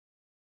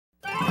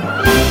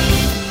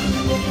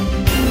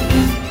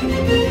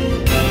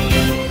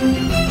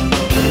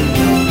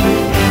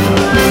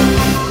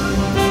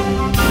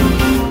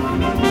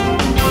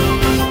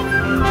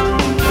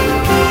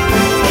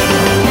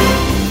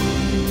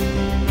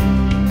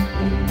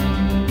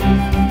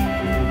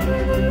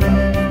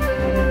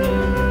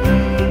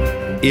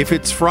If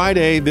it's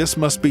Friday, this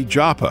must be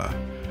Joppa.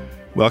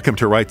 Welcome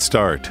to Right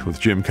Start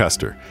with Jim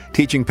Custer,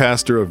 teaching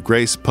pastor of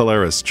Grace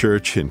Polaris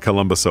Church in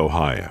Columbus,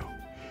 Ohio.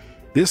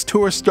 This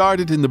tour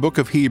started in the book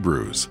of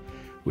Hebrews.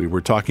 We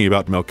were talking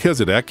about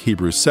Melchizedek,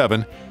 Hebrews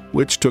 7,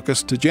 which took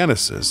us to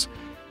Genesis.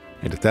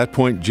 And at that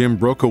point, Jim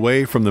broke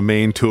away from the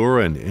main tour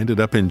and ended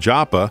up in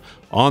Joppa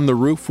on the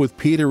roof with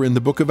Peter in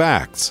the book of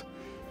Acts.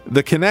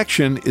 The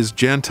connection is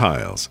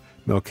Gentiles.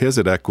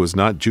 Melchizedek was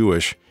not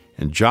Jewish,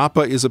 and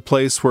Joppa is a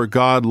place where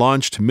God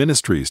launched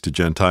ministries to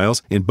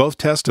Gentiles in both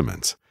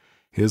Testaments.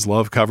 His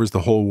love covers the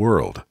whole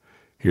world.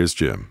 Here's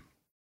Jim.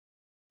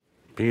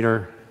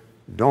 Peter,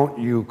 don't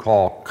you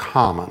call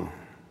common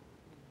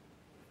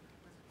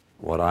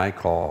what I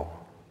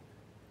call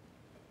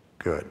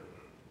good.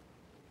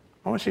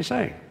 What was he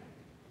saying?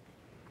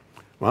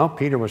 Well,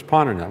 Peter was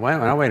pondering that. Wait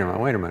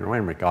a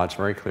minute. God's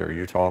very clear.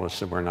 You told us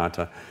that we're not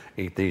to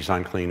eat these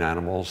unclean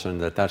animals,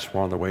 and that's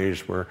one of the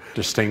ways we're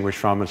distinguished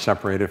from and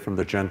separated from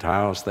the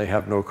Gentiles. They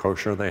have no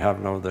kosher. They have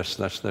no this.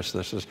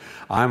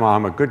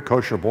 I'm a good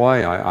kosher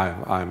boy.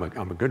 I'm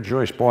a good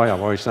Jewish boy.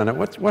 I've always done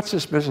it. What's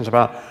this business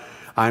about?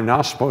 I'm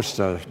now supposed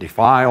to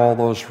defy all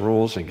those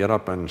rules and get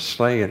up and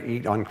slay and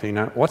eat unclean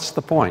animals. What's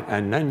the point?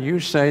 And then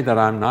you say that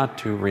I'm not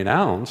to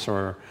renounce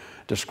or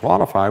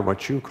disqualify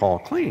what you call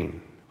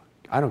clean.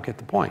 I don't get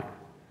the point.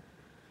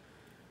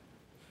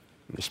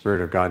 The Spirit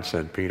of God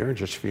said, Peter, in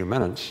just a few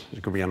minutes,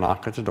 there's going to be a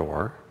knock at the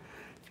door.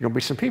 There's going to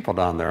be some people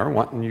down there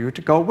wanting you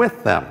to go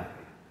with them.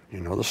 You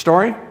know the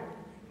story?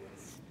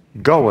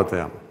 Go with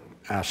them.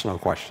 Ask no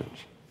questions.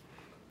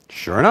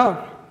 Sure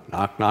enough,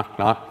 knock, knock,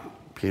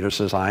 knock. Peter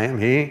says, I am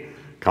he.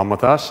 Come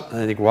with us. And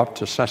then they go up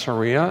to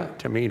Caesarea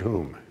to meet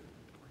whom?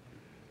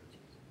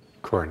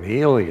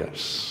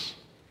 Cornelius,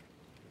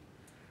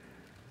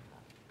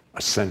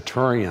 a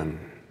centurion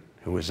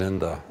who was in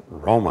the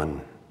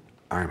Roman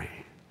army,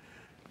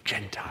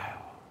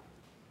 Gentile,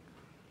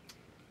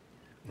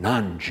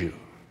 non-Jew.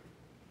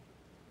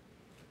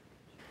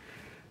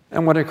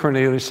 And what did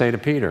Cornelius say to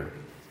Peter?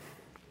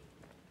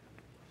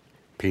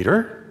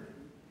 Peter,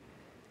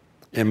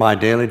 in my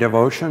daily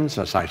devotions,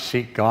 as I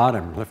seek God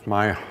and lift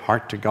my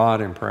heart to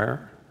God in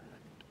prayer,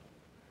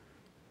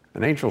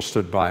 an angel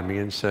stood by me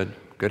and said,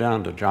 go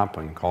down to Joppa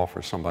and call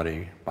for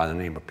somebody by the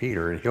name of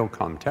Peter, and he'll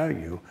come tell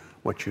you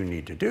what you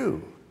need to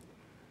do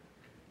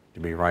to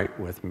be right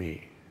with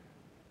me.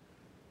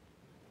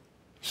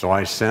 So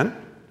I sent,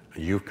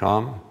 you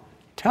come,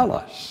 tell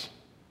us,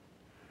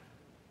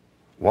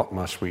 what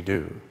must we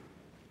do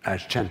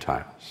as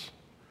Gentiles?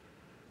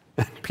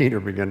 And Peter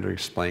began to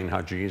explain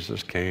how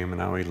Jesus came and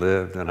how he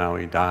lived and how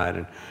he died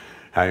and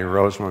how he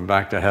rose and went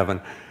back to heaven.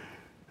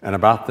 And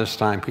about this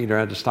time, Peter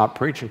had to stop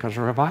preaching because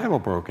a revival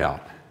broke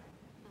out.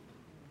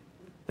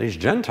 These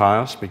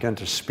Gentiles began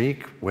to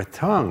speak with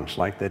tongues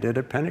like they did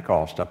at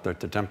Pentecost up there at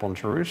the temple in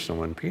Jerusalem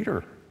when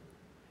Peter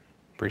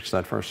preached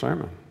that first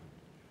sermon.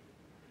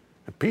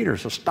 And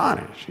Peter's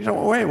astonished. He said,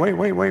 well, wait a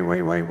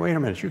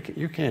minute.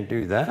 You can't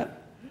do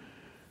that.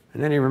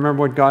 And then he remembered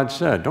what God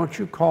said. Don't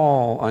you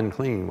call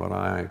unclean what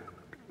I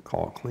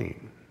call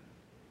clean.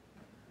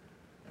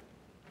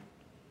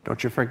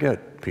 Don't you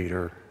forget,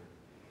 Peter,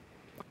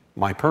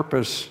 my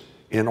purpose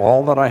in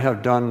all that I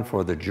have done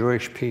for the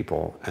Jewish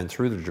people and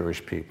through the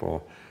Jewish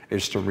people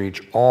is to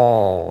reach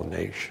all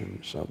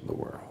nations of the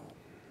world.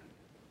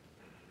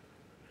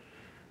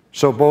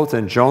 So both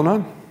in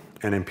Jonah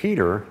and in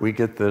Peter, we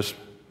get this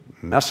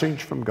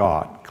message from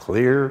God,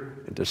 clear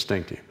and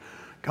distinctive.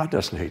 God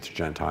doesn't hate the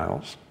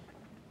Gentiles.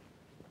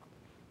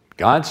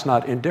 God's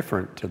not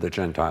indifferent to the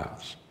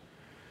Gentiles.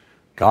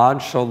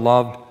 God so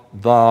loved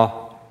the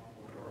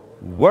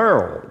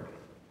world.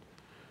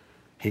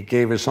 He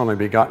gave his only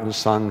begotten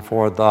Son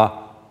for the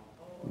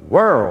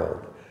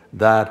world,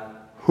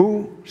 that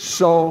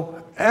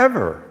whosoever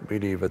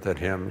believeth in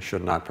him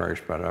should not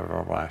perish but have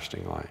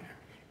everlasting life.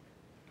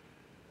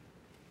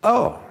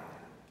 Oh.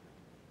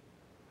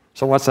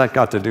 So what's that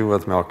got to do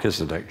with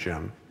Melchizedek,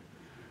 Jim?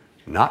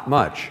 Not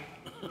much.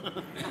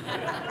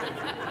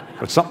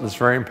 But something that's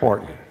very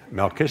important.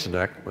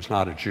 Melchizedek was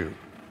not a Jew.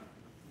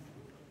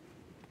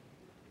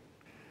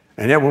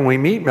 And yet when we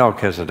meet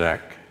Melchizedek,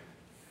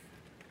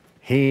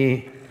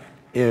 he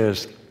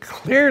is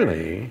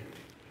clearly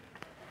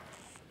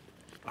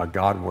a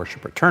God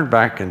worshiper. Turn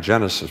back in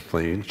Genesis,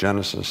 please.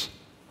 Genesis,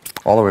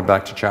 all the way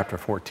back to chapter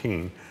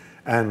 14,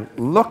 and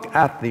look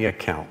at the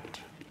account.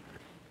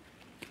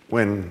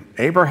 When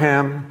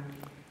Abraham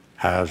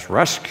has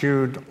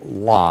rescued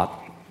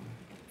Lot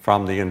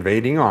from the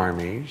invading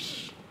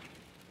armies,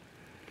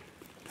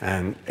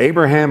 and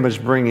Abraham is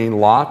bringing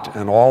Lot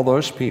and all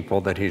those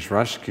people that he's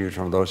rescued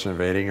from those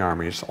invading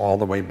armies all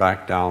the way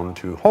back down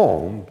to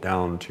home,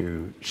 down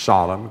to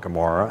Sodom,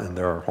 Gomorrah, and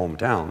their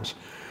hometowns.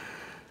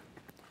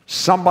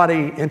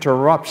 Somebody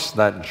interrupts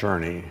that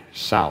journey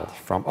south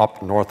from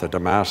up north of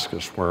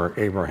Damascus where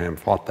Abraham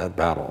fought that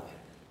battle.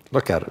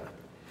 Look at it.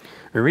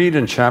 We read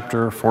in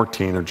chapter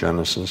 14 of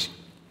Genesis,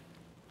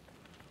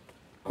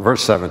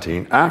 verse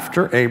 17,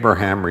 after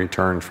Abraham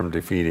returned from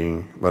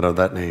defeating whatever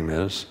that name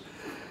is,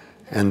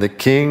 and the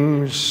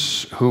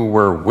kings who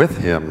were with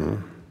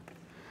him,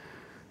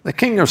 The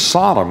king of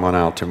Sodom went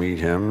out to meet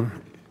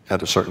him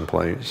at a certain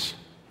place.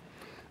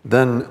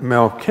 Then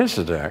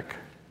Melchizedek,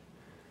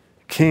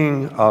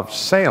 king of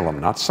Salem,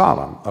 not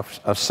Sodom,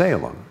 of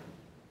Salem,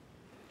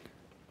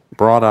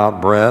 brought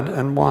out bread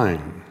and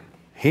wine.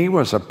 He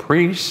was a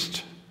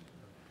priest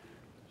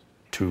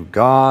to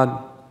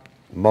God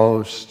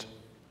Most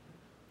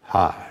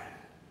High.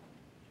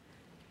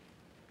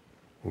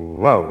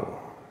 Whoa.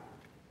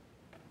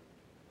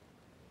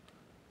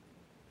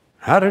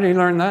 How did he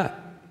learn that?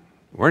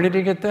 Where did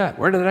he get that?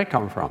 Where did that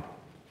come from?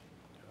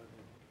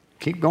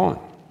 Keep going.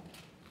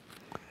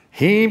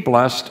 He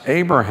blessed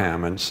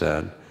Abraham and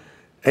said,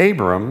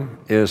 Abram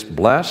is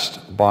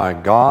blessed by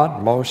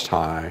God Most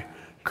High,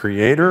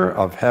 creator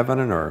of heaven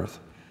and earth.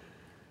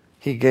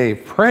 He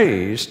gave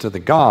praise to the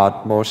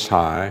God Most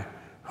High,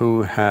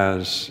 who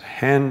has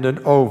handed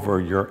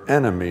over your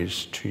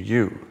enemies to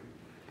you.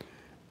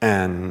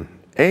 And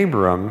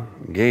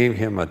Abram gave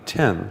him a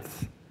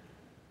tenth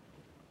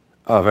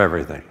of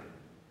everything.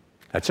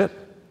 That's it.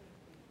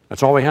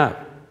 That's all we have.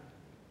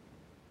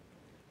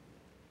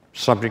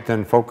 Subject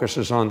then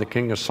focuses on the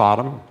king of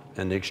Sodom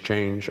and the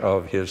exchange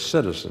of his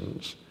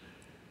citizens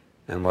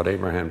and what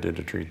Abraham did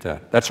to treat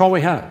that. That's all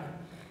we have.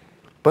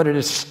 But it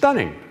is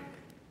stunning.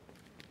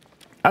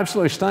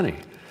 Absolutely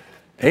stunning.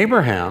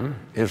 Abraham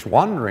is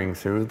wandering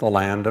through the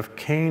land of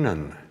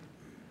Canaan.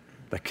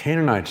 The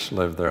Canaanites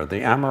lived there,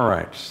 the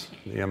Amorites,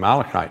 the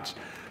Amalekites.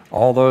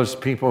 All those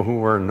people who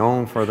were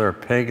known for their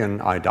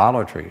pagan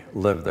idolatry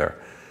lived there.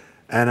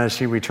 And as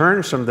he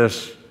returns from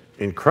this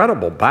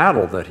incredible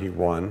battle that he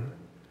won,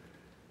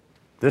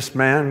 this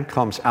man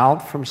comes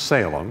out from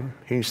Salem.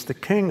 He's the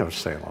king of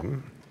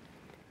Salem.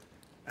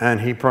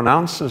 And he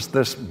pronounces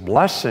this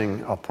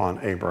blessing upon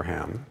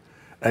Abraham,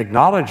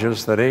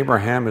 acknowledges that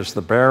Abraham is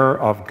the bearer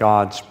of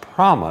God's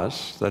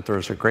promise, that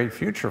there's a great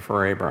future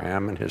for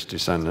Abraham and his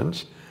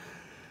descendants,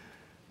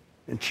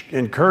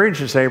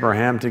 encourages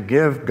Abraham to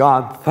give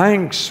God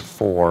thanks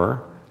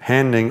for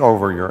handing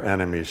over your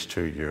enemies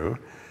to you.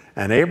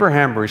 And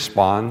Abraham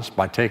responds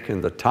by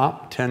taking the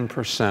top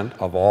 10%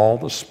 of all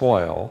the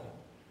spoil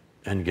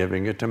and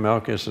giving it to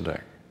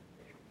Melchizedek.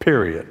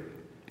 Period.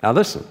 Now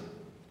listen,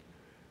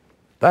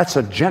 that's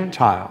a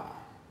Gentile.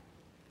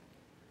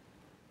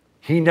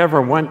 He never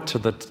went to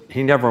the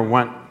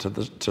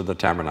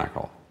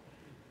tabernacle.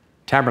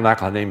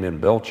 Tabernacle hadn't even been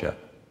built yet.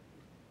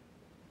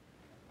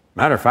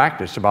 Matter of fact,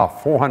 it's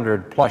about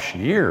 400 plus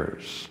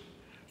years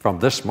from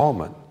this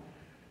moment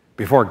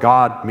before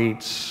God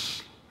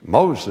meets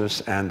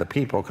Moses and the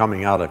people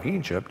coming out of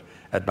Egypt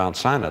at Mount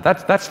Sinai.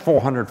 That's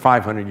 400,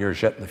 500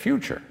 years yet in the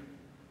future.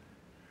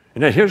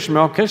 And then here's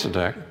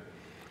Melchizedek,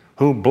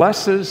 who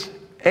blesses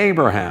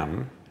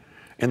Abraham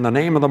in the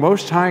name of the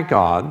Most High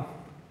God,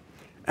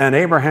 and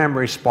Abraham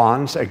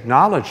responds,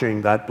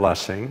 acknowledging that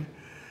blessing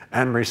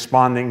and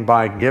responding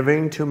by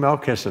giving to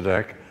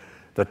Melchizedek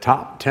the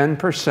top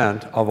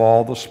 10% of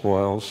all the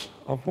spoils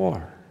of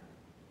war.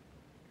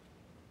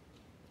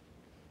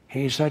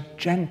 He's a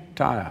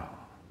Gentile.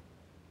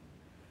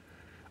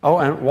 Oh,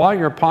 and while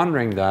you're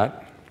pondering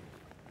that,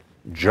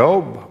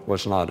 Job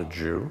was not a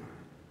Jew.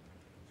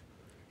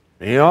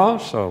 He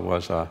also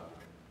was a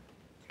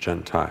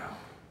Gentile.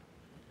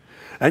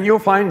 And you'll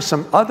find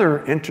some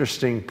other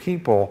interesting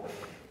people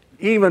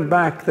even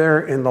back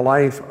there in the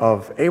life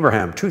of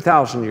Abraham,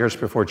 2,000 years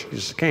before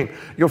Jesus came.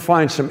 You'll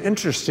find some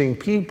interesting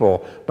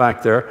people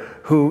back there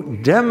who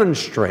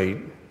demonstrate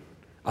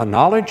a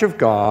knowledge of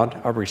God,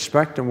 a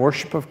respect and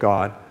worship of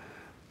God.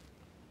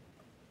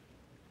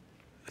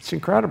 It's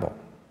incredible.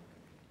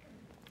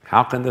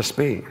 How can this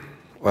be?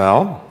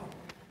 Well,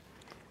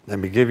 let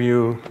me give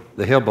you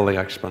the hillbilly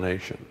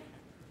explanation.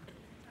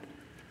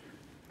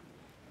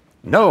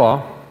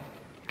 Noah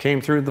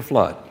came through the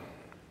flood.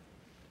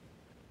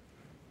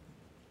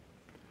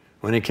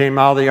 When he came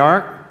out of the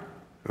ark,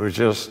 it was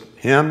just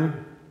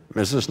him,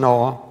 Mrs.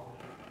 Noah,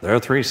 their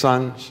 3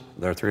 sons,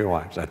 their 3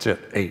 wives. That's it,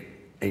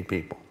 8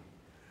 people.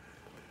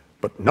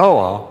 But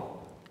Noah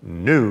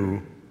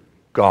knew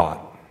God.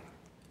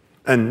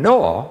 And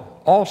Noah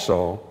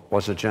also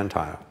was a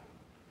Gentile.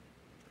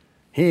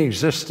 He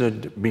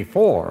existed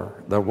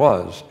before there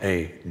was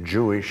a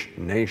Jewish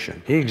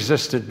nation. He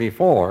existed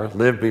before,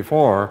 lived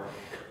before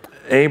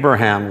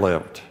Abraham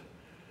lived.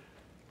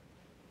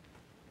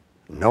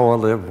 Noah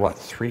lived,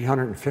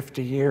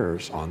 350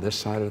 years on this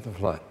side of the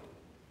flood.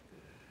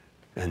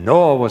 And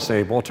Noah was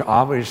able to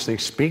obviously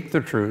speak the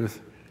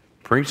truth,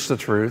 preach the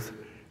truth,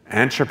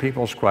 answer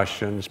people's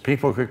questions.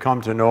 People could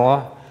come to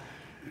Noah.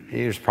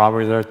 He was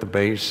probably there at the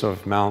base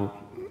of Mount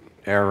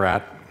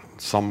Ararat,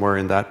 somewhere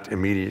in that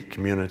immediate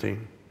community,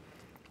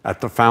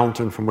 at the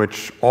fountain from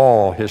which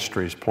all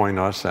histories point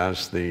us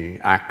as the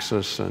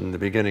axis and the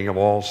beginning of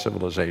all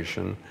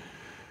civilization.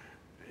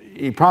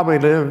 He probably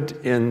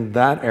lived in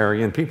that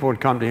area, and people would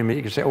come to him and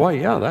he could say, well,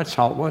 yeah, that's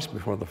how it was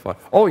before the flood.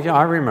 Oh, yeah,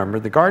 I remember.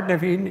 The Garden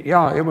of Eden,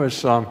 yeah, it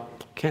was,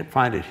 can't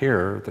find it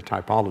here. The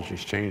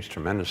typology's changed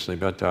tremendously,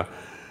 but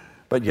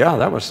yeah,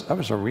 that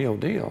was a real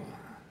deal.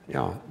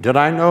 Yeah. Did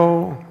I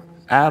know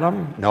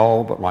Adam?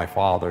 No, but my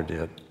father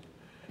did.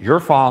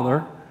 Your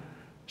father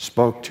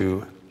spoke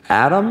to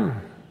Adam,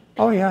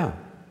 oh yeah.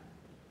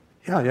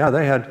 Yeah,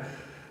 they had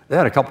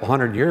a couple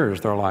hundred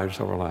years their lives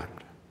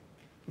overlapped.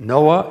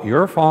 Noah,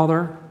 your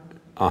father,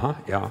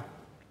 yeah.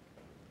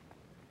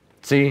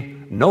 See,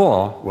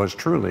 Noah was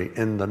truly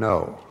in the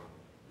know.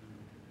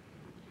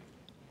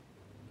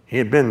 He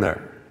had been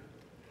there.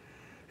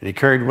 And he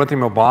carried with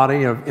him a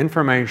body of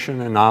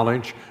information and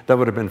knowledge that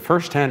would have been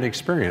firsthand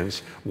experience,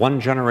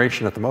 one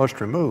generation at the most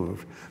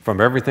removed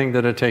from everything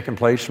that had taken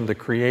place from the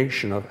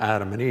creation of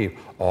Adam and Eve,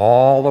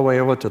 all the way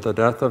over to the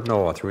death of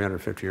Noah,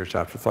 350 years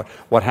after the flood.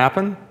 What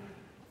happened?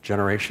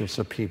 Generations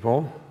of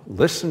people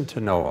listened to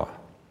Noah,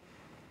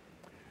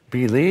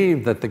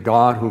 believed that the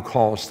God who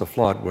caused the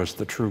flood was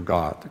the true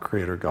God, the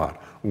Creator God,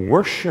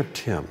 worshiped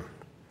Him,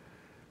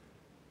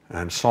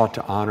 and sought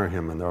to honor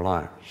Him in their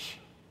lives.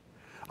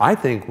 I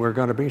think we're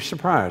going to be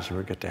surprised when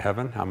we get to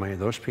heaven how many of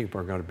those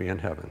people are going to be in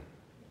heaven.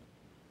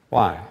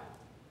 Why?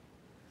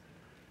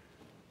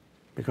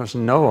 Because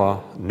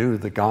Noah knew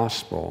the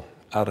gospel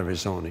out of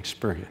his own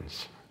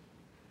experience.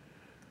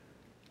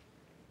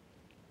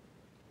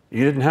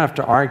 You didn't have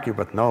to argue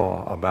with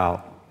Noah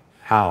about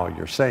how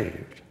you're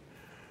saved.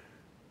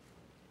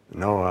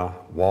 Noah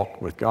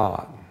walked with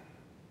God.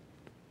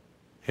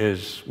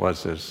 His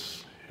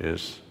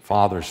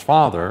father's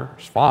father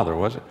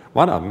was it?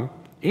 One of them,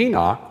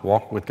 Enoch,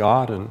 walked with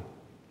God and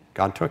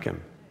God took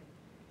him.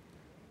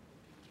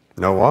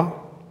 Noah,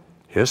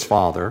 his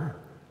father,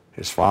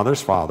 his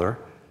father's father,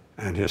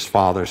 and his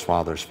father's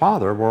father's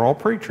father were all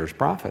preachers,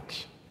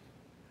 prophets.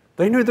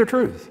 They knew the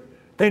truth.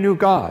 They knew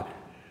God.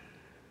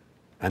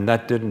 And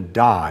that didn't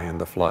die in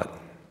the flood.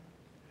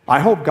 I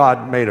hope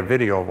God made a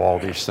video of all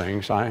these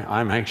things.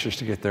 I'm anxious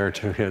to get there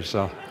to his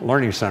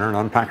learning center and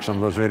unpack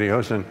some of those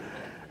videos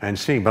and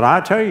see. But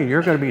I tell you,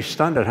 you're going to be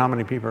stunned at how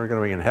many people are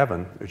going to be in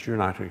heaven that you're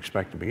not to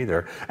expect to be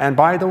there. And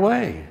by the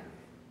way,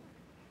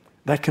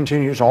 that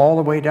continues all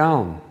the way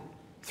down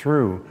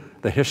through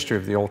the history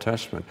of the Old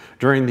Testament.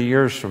 During the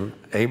years from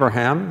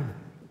Abraham,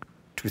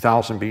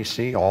 2000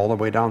 BC, all the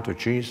way down to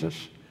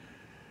Jesus,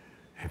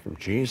 and from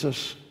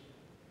Jesus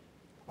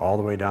all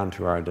the way down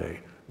to our day,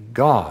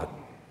 God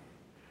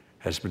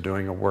has been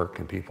doing a work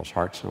in people's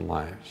hearts and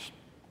lives.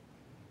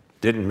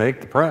 Didn't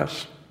make the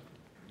press.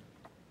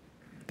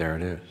 There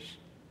it is.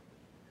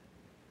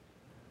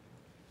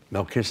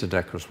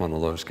 Melchizedek was one of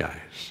those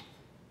guys.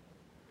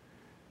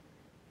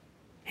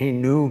 He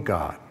knew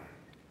God,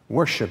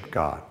 worshiped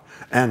God.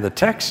 And the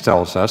text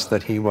tells us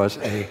that he was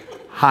a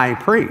high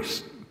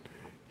priest.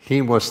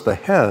 He was the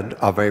head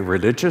of a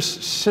religious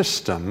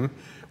system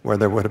where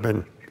there would have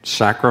been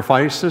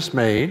sacrifices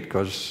made,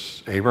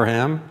 because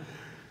Abraham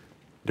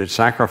did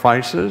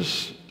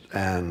sacrifices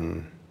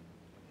and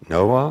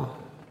Noah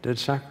did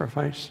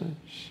sacrifices.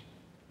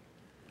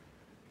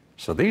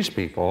 So these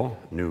people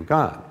knew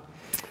God.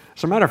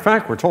 As a matter of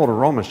fact, we're told in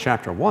Romans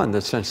chapter 1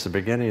 that since the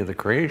beginning of the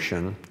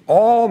creation,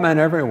 all men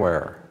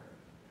everywhere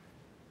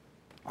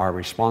are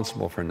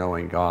responsible for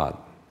knowing God.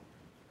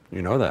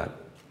 You know that.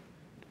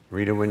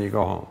 Read it when you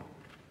go home.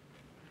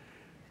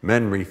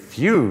 Men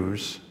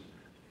refuse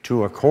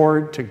to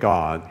accord to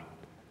God,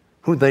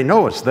 who they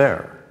know is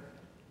there,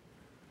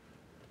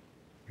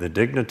 the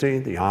dignity,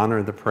 the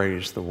honor, the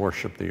praise, the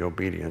worship, the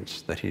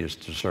obedience that he has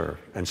deserved.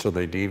 And so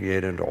they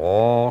deviate into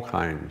all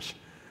kinds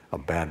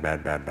of bad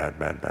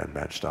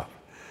stuff.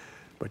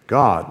 But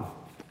God,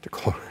 to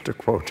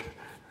quote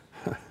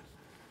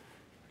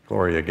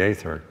Gloria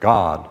Gaither,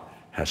 God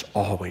has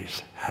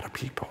always had a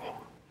people.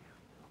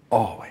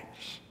 Always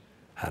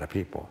had a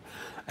people.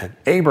 And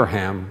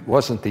Abraham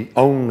wasn't the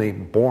only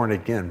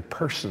born-again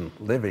person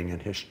living in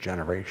his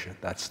generation.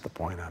 That's the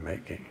point I'm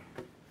making.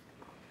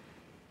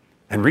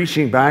 And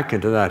reaching back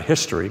into that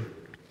history,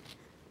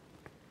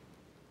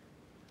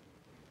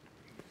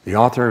 the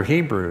author of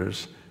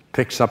Hebrews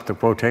picks up the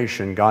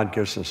quotation God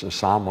gives us in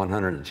Psalm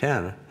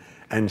 110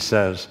 and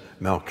says,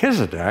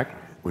 Melchizedek,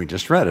 we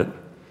just read it,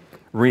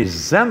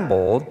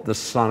 resembled the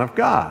Son of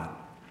God.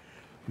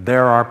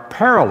 There are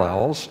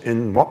parallels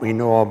in what we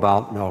know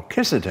about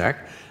Melchizedek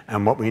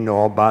and what we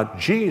know about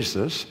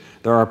Jesus.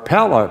 There are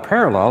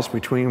parallels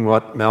between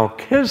what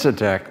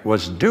Melchizedek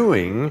was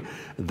doing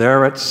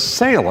there at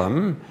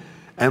Salem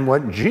and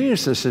what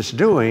Jesus is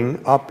doing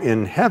up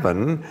in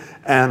heaven,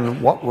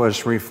 and what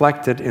was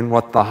reflected in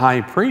what the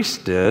high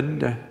priest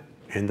did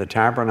in the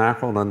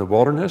tabernacle in the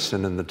wilderness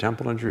and in the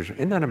temple in Jerusalem.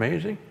 Isn't that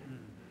amazing?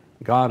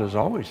 God has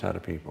always had a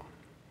people.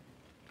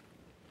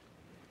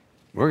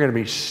 We're going to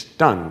be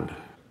stunned,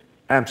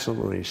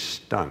 absolutely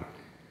stunned,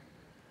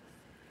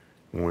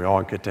 when we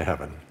all get to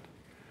heaven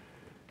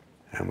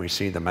and we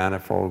see the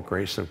manifold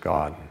grace of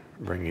God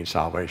bringing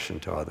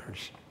salvation to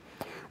others.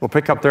 We'll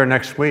pick up there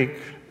next week.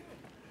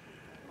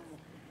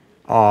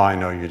 Oh, I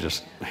know you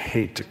just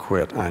hate to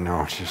quit. I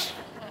know, it's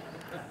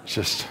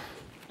just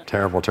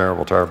terrible,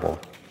 terrible, terrible.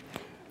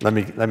 Let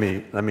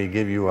me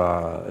give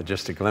you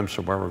just a glimpse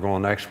of where we're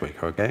going next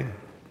week, okay?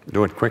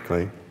 Do it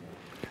quickly.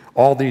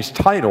 All these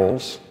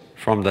titles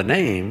from the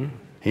name,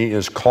 he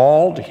is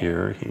called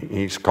here.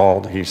 He's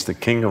the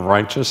King of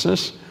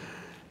Righteousness.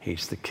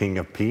 He's the King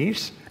of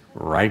Peace,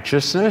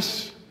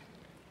 righteousness.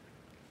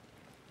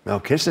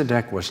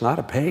 Melchizedek was not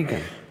a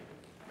pagan.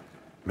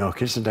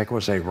 Melchizedek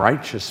was a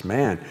righteous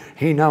man.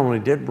 He not only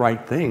did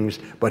right things,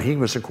 but he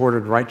was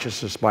accorded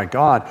righteousness by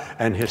God,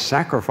 and his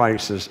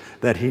sacrifices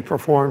that he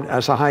performed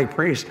as a high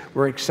priest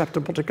were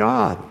acceptable to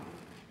God.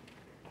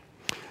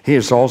 He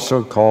is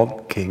also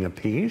called King of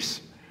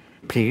Peace.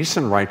 Peace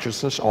and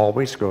righteousness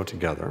always go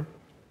together.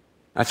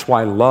 That's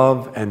why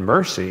love and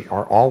mercy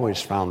are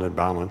always found in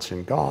balance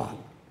in God.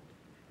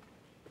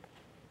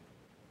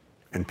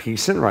 And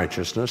peace and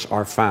righteousness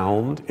are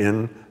found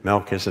in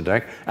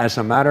Melchizedek. As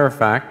a matter of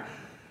fact,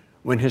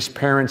 when his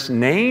parents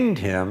named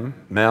him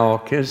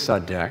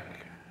Melchizedek,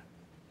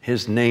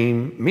 his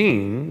name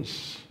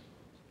means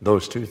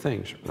those two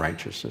things,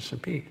 righteousness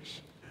and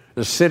peace.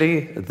 The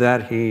city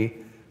that he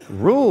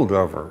ruled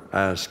over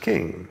as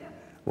king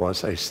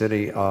was a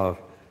city of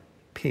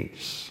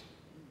peace.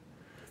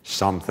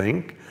 Some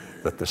think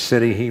that the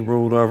city he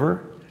ruled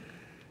over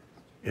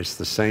is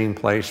the same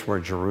place where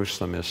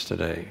Jerusalem is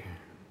today.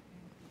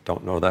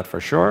 Don't know that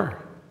for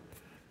sure.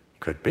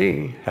 Could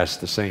be. Has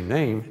the same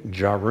name,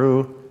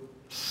 Jerusalem.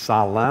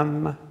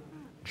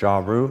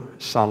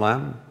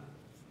 Jerusalem.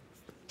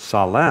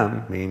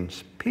 Salem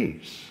means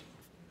peace.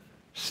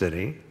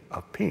 City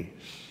of peace.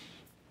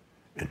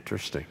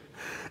 Interesting.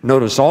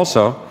 Notice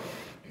also,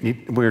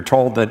 we're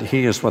told that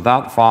he is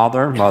without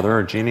father, mother,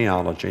 or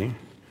genealogy.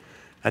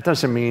 That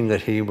doesn't mean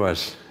that he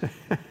was,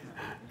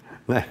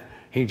 that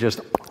he just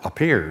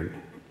appeared.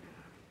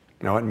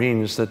 No, it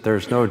means that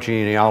there's no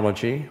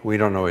genealogy. We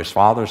don't know his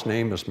father's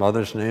name, his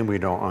mother's name. We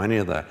don't know any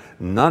of that.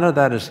 None of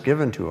that is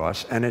given to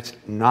us, and it's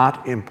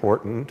not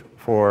important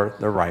for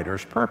the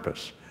writer's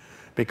purpose.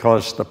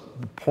 Because the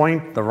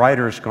point the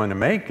writer is going to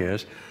make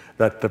is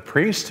that the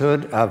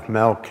priesthood of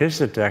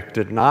Melchizedek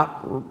did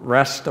not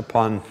rest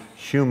upon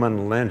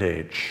human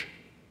lineage.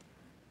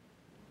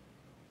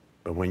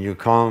 But when you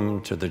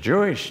come to the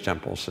Jewish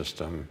temple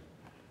system,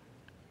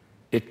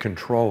 it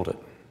controlled it.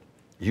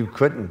 You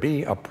couldn't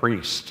be a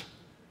priest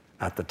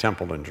at the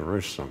temple in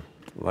Jerusalem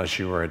unless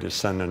you were a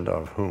descendant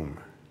of whom?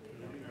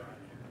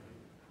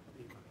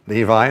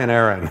 Levi and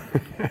Aaron.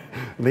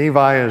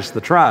 Levi is the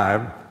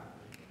tribe.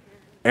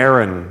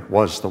 Aaron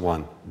was the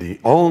one. The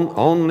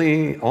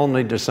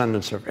only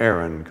descendants of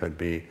Aaron could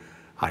be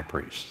high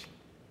priests.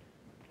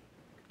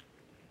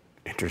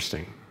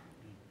 Interesting.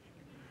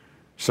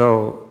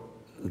 So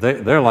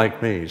they're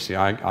like me. See,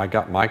 I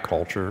got my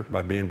culture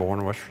by being born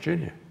in West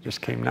Virginia.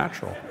 Just came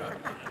natural.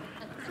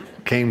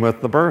 Came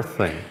with the birth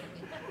thing.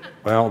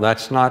 Well,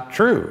 that's not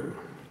true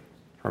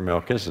for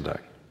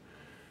Melchizedek.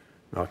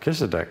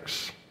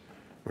 Melchizedek's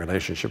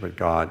relationship with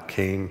God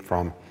came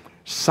from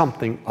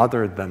something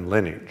other than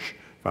lineage,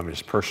 from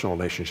his personal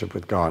relationship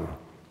with God.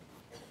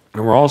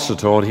 And we're also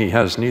told he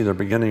has neither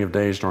beginning of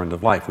days nor end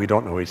of life. We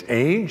don't know his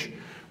age.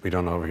 We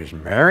don't know if he's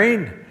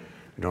married.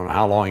 We don't know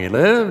how long he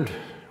lived.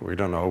 We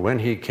don't know when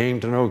he came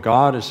to know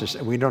God.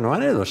 We don't know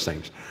any of those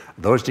things.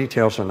 Those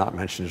details are not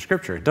mentioned in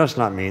Scripture. It does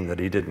not mean that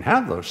he didn't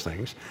have those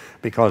things,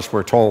 because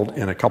we're told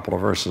in a couple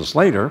of verses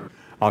later,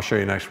 I'll show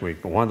you next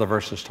week, but one of the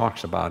verses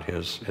talks about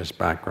his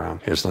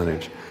background, his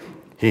lineage.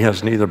 He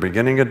has neither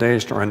beginning of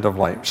days nor end of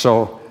life.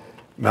 So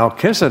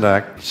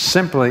Melchizedek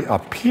simply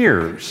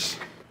appears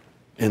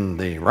in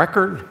the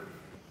record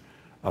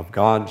of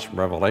God's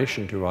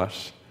revelation to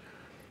us.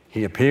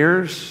 He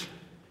appears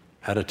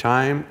at a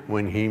time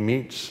when he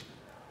meets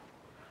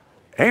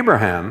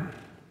Abraham,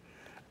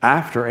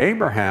 after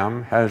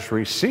Abraham has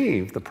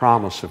received the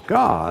promise of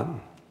God,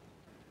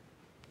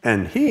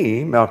 and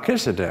he,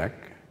 Melchizedek,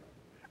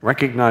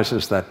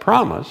 recognizes that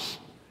promise,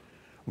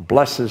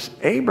 blesses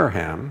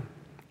Abraham,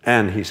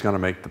 and he's going to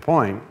make the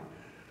point,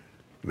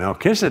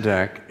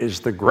 Melchizedek is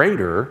the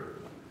greater,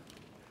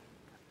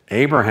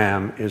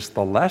 Abraham is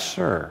the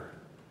lesser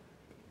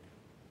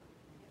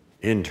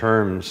in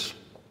terms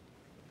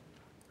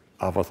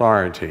of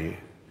authority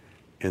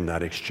in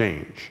that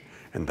exchange.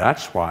 And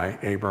that's why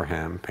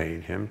Abraham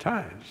paid him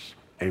tithes.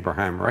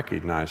 Abraham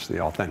recognized the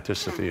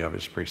authenticity of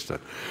his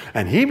priesthood.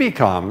 And he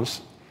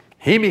becomes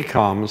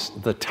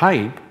the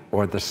type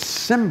or the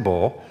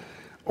symbol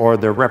or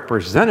the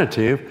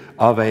representative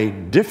of a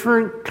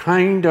different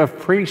kind of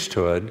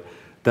priesthood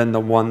than the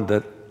one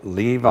that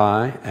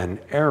Levi and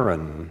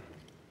Aaron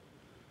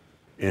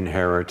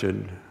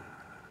inherited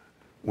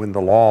when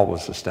the law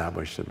was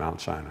established at Mount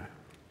Sinai.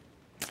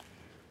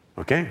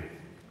 Okay?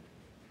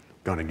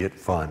 Going to get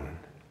fun.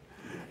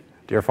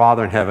 Dear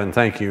Father in heaven,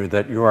 thank you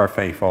that you are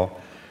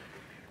faithful.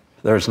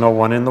 There's no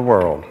one in the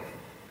world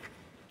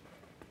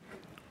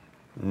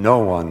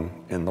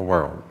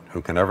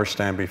who can ever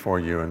stand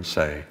before you and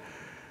say,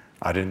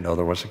 I didn't know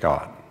there was a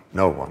God.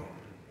 No one.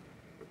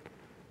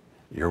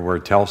 Your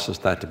word tells us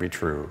that to be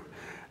true.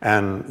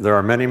 And there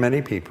are many,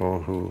 many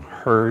people who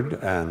heard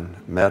and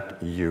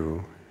met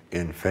you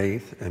in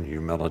faith and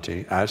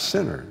humility as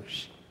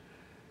sinners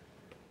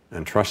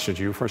and trusted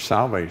you for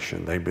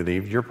salvation. They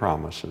believed your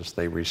promises.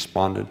 They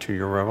responded to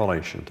your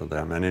revelation to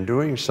them. And in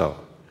doing so,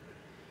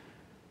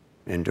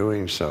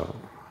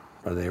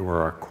 they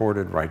were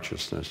accorded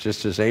righteousness,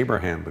 just as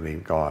Abraham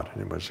believed God,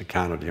 and it was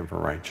accounted to him for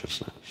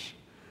righteousness.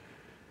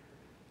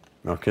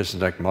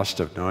 Melchizedek must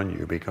have known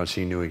you because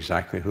he knew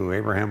exactly who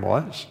Abraham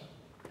was.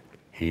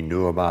 He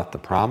knew about the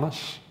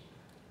promise.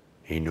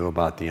 He knew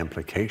about the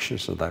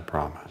implications of that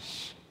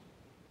promise.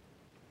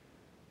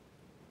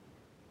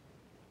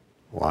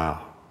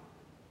 Wow.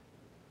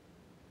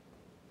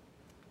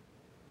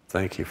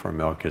 Thank you for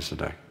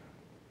Melchizedek.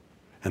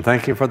 And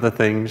thank you for the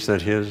things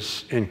that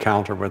his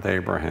encounter with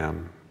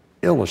Abraham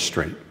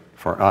illustrate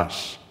for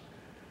us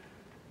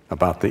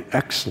about the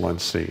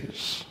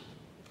excellencies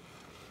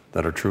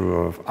that are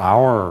true of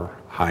our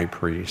high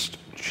priest,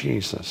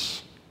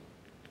 Jesus,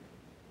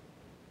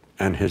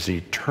 and his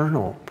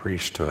eternal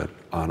priesthood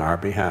on our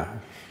behalf.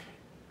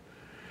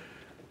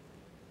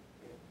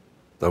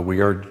 Though we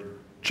are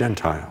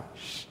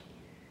Gentiles,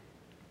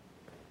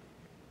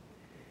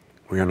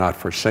 we are not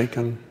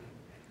forsaken,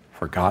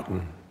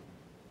 forgotten,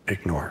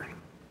 ignored.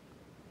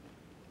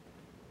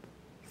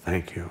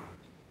 Thank you.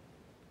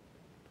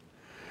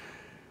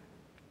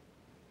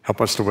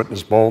 Help us to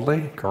witness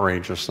boldly,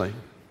 courageously,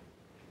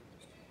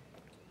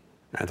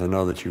 and to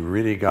know that you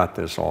really got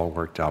this all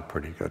worked out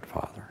pretty good,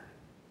 Father.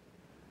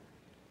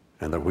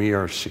 And that we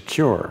are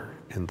secure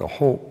in the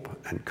hope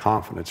and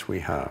confidence we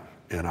have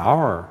in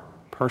our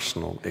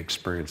personal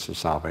experience of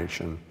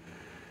salvation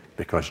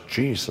because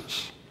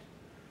Jesus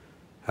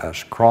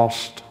has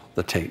crossed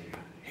the tape.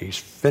 He's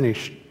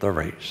finished the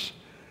race.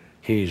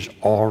 He's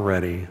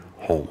already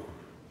home.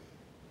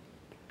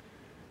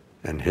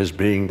 And his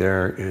being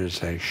there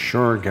is a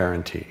sure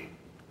guarantee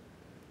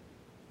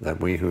that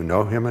we who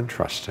know him and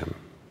trust him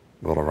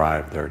will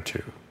arrive there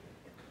too.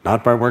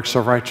 Not by works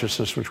of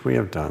righteousness which we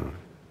have done,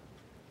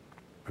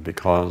 but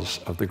because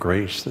of the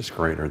grace that's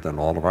greater than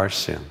all of our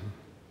sin,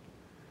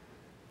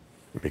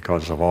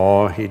 because of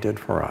all he did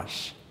for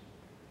us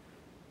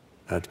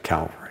at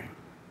Calvary.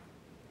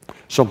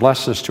 So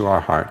bless this to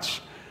our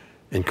hearts.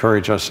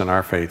 Encourage us in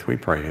our faith, we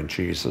pray in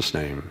Jesus'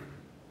 name.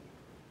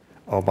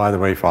 Oh, by the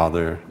way,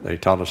 Father, they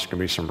tell us there's going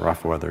to be some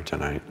rough weather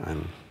tonight,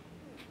 and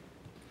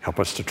help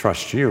us to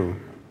trust you,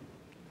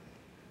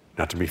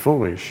 not to be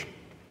foolish,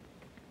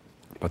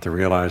 but to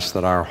realize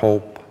that our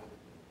hope,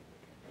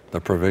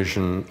 the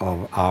provision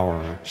of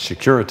our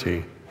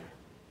security,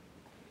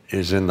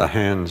 is in the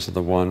hands of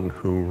the one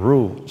who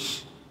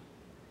rules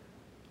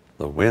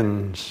the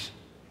winds,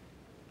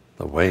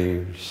 the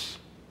waves,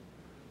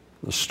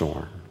 the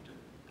storm,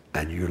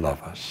 and you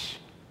love us.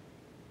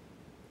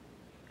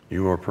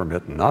 You will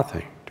permit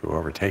nothing to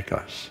overtake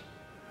us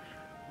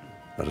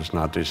that is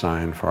not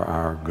designed for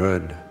our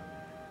good,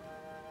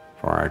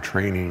 for our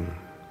training,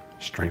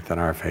 strengthen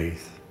our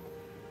faith,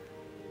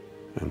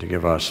 and to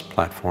give us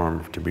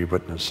platform to be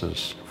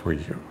witnesses for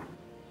you.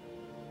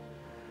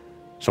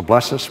 So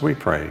bless us, we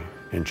pray,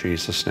 in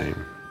Jesus'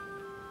 name.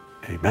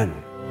 Amen.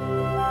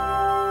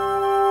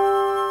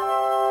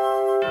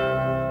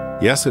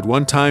 Yes, at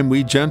one time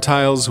we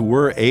Gentiles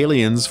were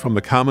aliens from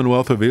the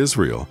commonwealth of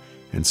Israel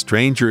and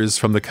strangers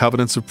from the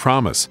covenants of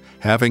promise,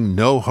 having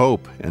no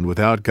hope and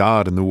without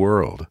God in the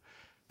world.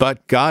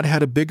 But God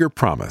had a bigger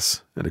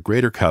promise and a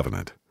greater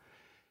covenant.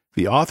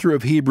 The author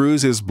of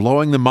Hebrews is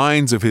blowing the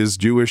minds of his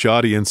Jewish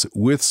audience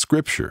with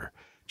Scripture.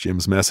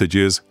 Jim's message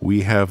is,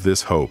 we have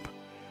this hope.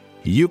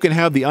 You can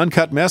have the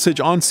uncut message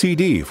on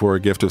CD for a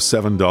gift of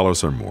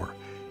 $7 or more.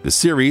 The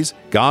series,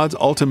 God's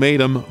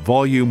Ultimatum,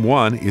 Volume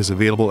 1, is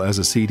available as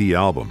a CD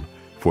album.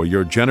 For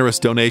your generous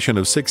donation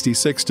of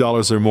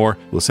 $66 or more,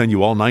 we'll send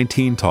you all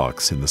 19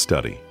 talks in the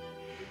study.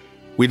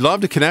 We'd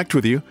love to connect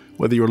with you,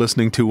 whether you're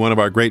listening to one of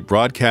our great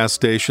broadcast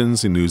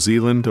stations in New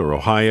Zealand or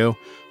Ohio,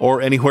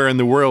 or anywhere in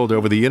the world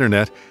over the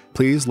internet.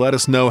 Please let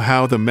us know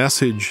how the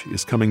message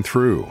is coming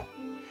through.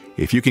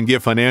 If you can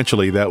give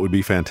financially, that would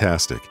be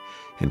fantastic.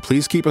 And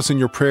please keep us in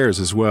your prayers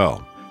as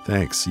well.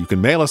 Thanks. You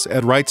can mail us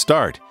at Right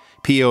Start,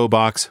 P.O.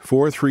 Box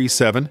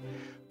 437,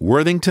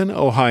 Worthington,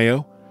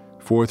 Ohio,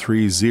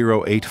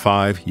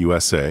 43085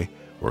 USA,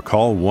 or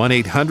call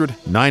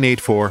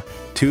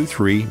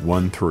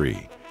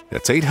 1-800-984-2313.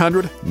 That's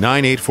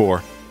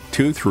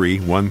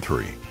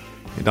 800-984-2313.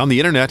 And on the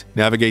internet,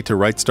 navigate to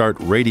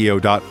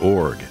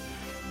rightstartradio.org.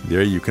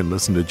 There you can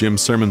listen to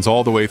Jim's sermons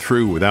all the way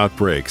through without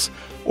breaks,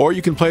 or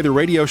you can play the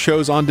radio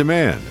shows on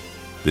demand.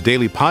 The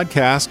daily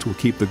podcast will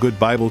keep the good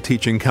Bible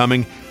teaching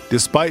coming,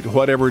 despite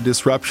whatever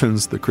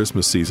disruptions the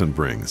Christmas season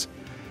brings.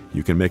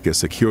 You can make a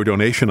secure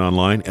donation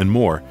online and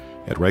more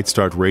at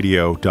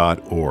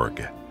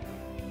rightstartradio.org.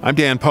 I'm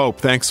Dan Pope.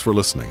 Thanks for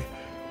listening.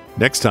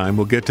 Next time,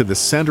 we'll get to the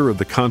center of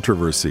the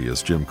controversy,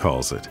 as Jim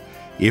calls it.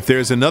 If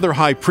there's another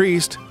high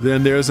priest,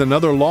 then there's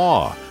another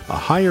law, a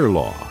higher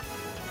law.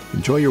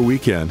 Enjoy your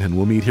weekend, and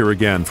we'll meet here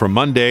again for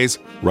Monday's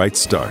Right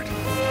Start.